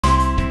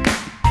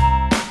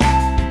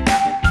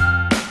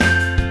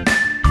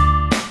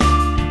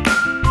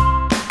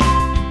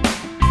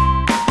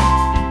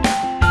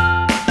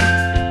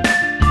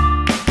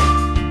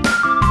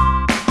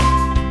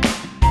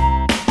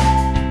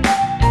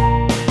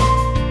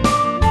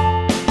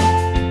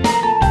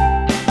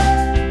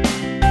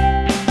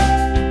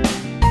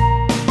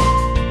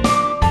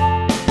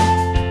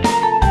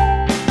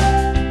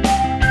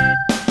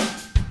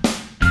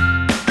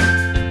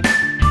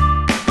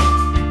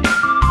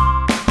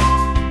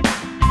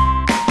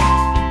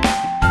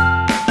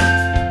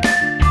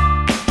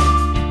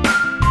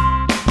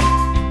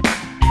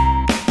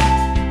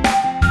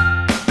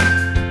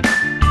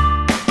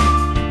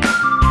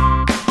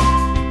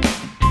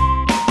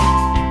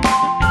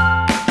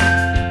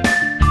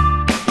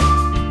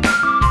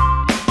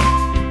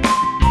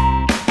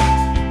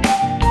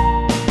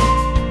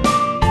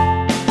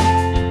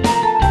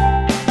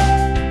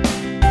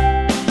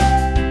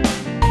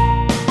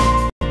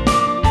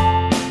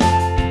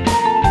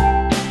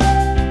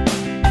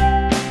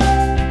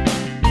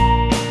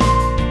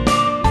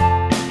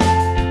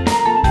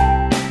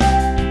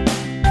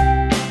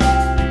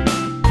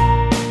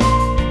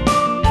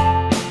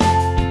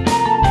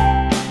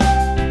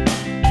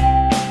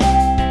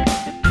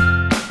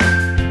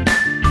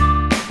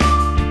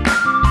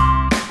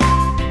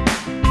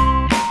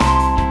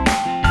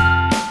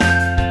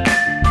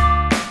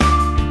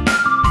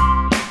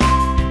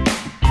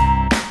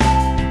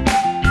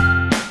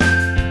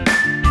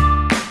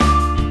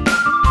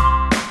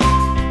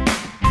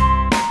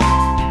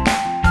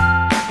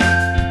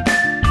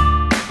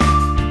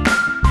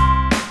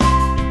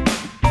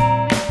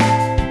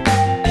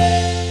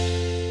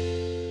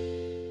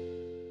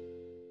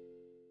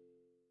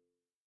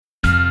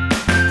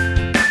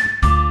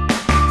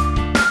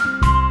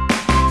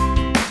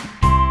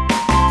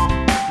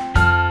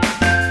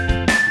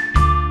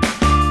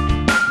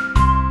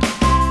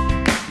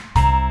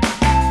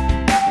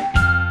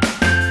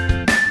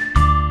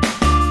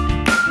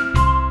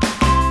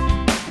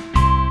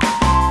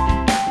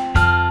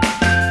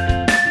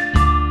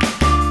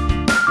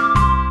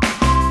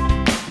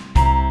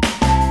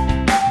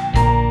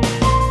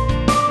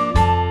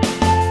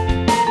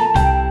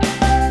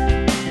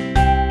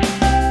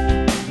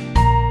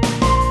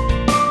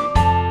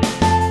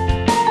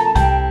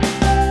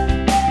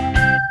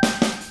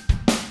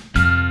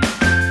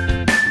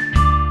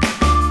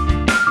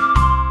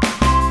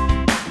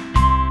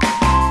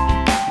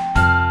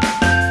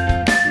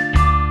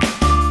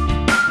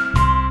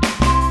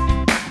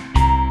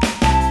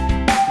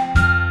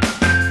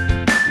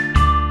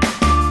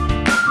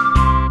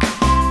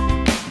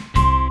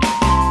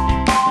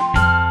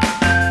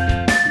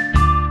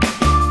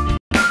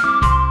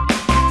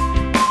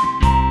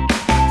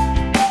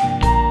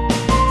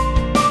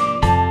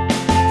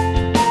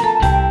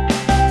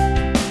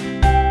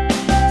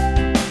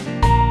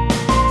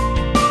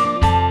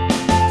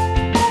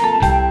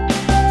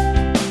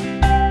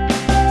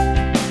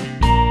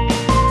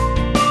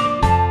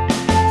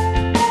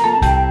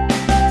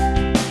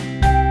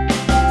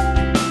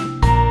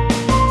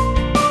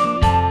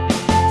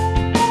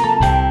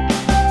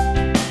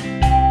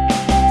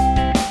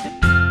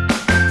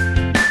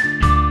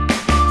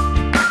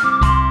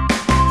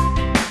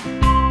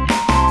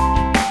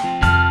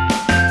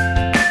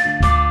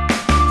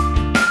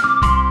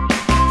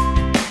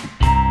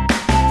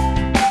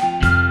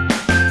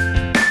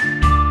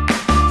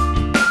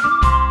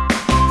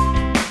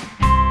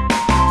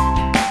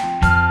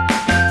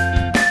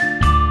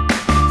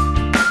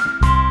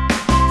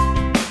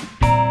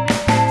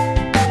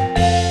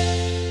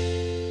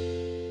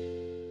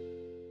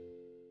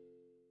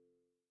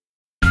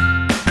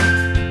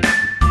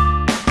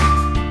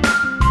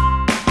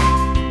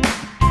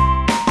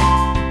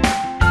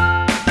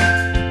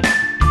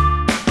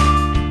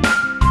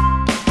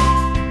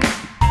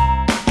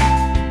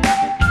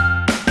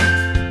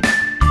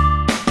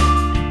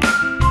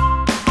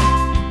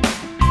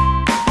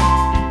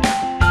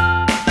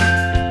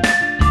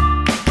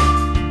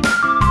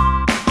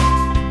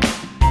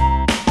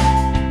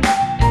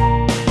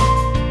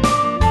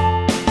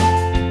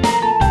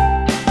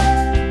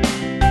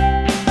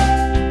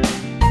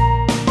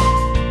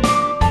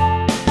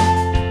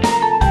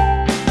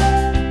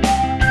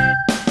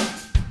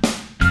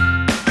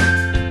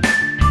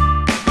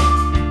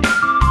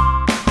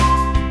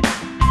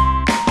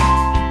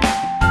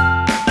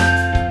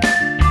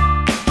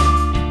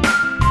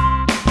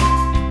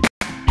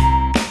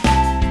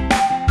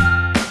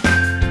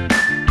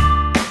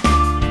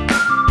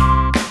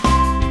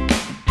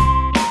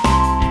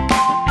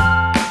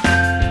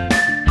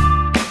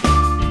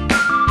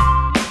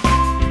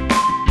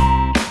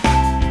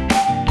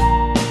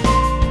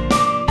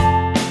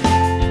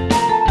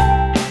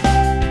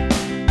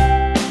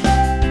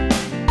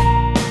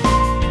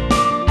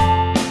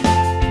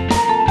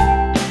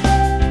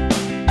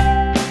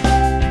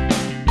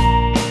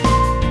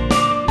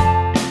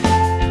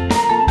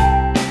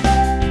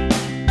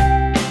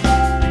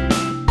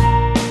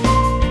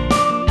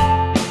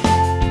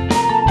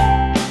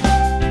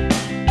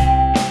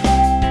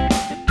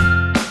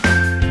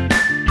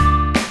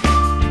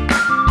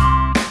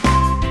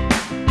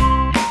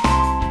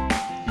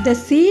The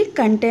seed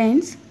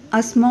contains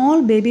a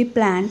small baby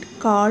plant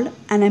called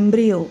an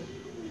embryo.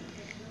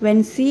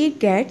 When seed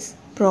gets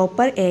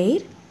proper air,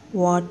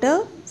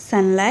 water,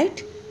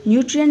 sunlight,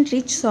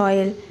 nutrient-rich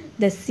soil,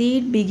 the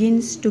seed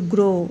begins to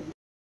grow.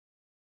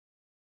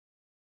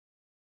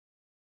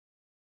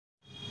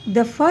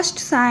 The first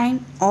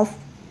sign of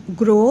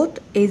growth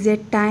is a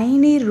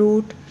tiny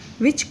root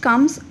which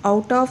comes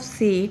out of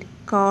seed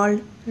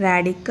called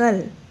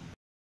radicle.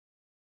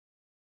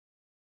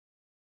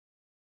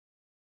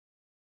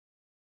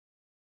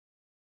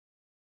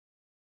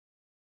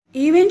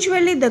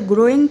 Eventually, the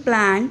growing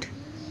plant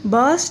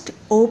bursts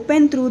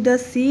open through the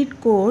seed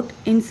coat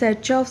in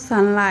search of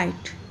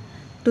sunlight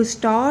to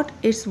start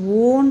its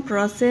own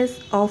process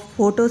of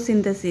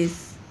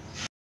photosynthesis.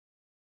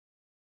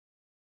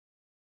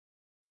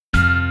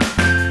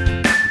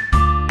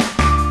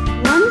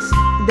 Once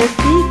the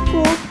seed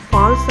coat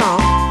falls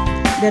off,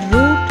 the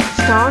root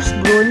starts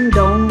growing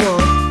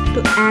downwards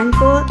to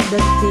anchor the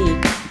seed.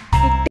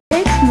 It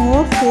takes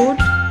more food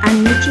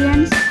and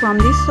nutrients from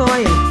the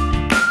soil.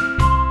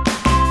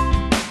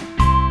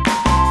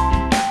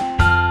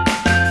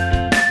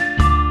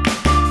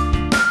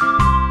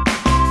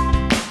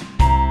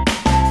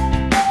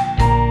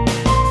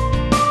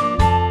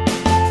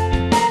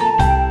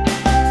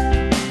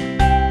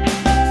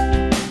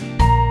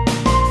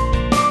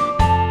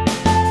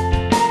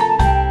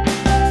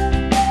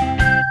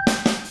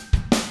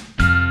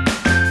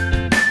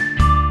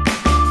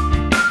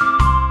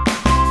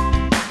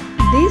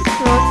 This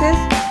process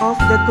of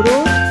the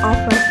growth of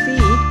a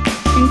seed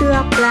into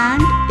a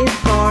plant is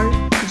called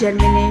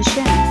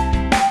germination.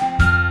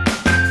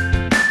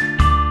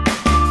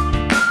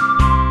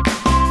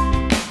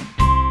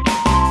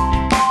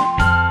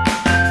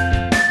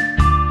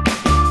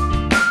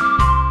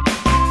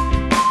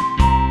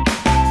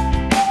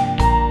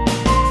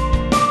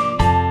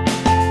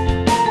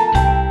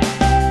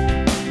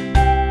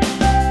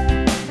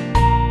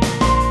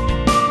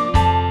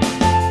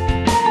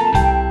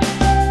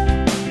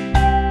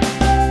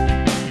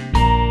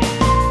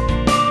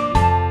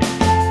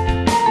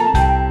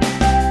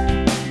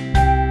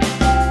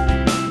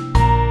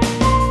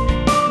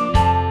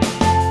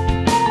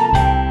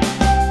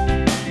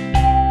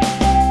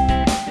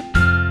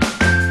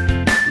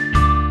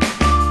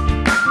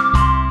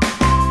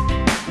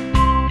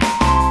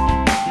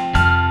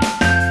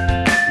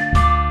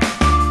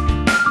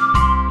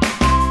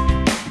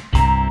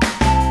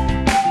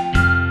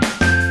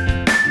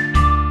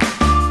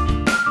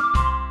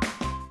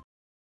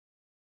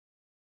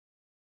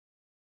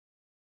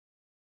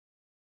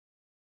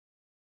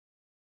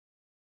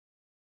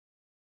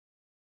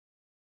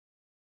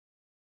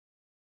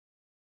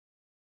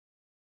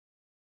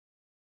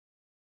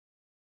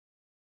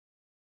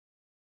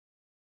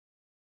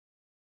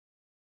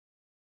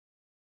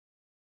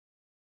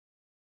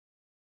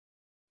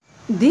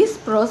 This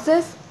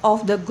process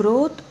of the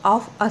growth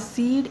of a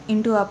seed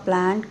into a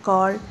plant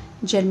called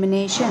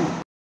germination.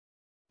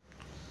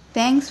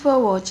 Thanks for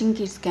watching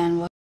Kids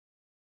Canvas.